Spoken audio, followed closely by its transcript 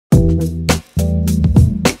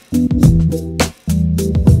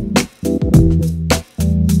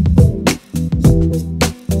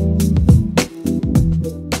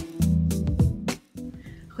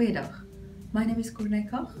My name is Corné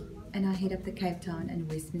Koch and I head up the Cape Town and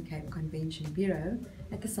Western Cape Convention Bureau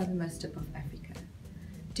at the southernmost tip of Africa.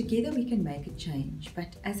 Together we can make a change,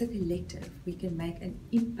 but as a collective we can make an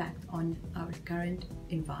impact on our current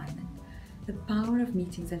environment. The power of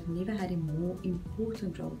meetings have never had a more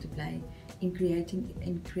important role to play in creating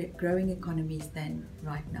and growing economies than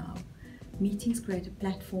right now. Meetings create a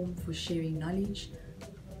platform for sharing knowledge,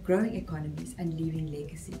 growing economies and leaving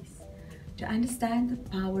legacies. To understand the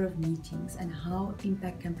power of meetings and how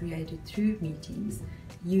impact can be created through meetings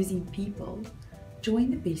using people, join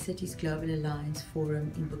the Best Cities Global Alliance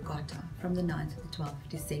Forum in Bogota from the 9th to the 12th of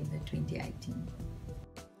December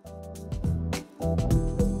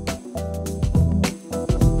 2018.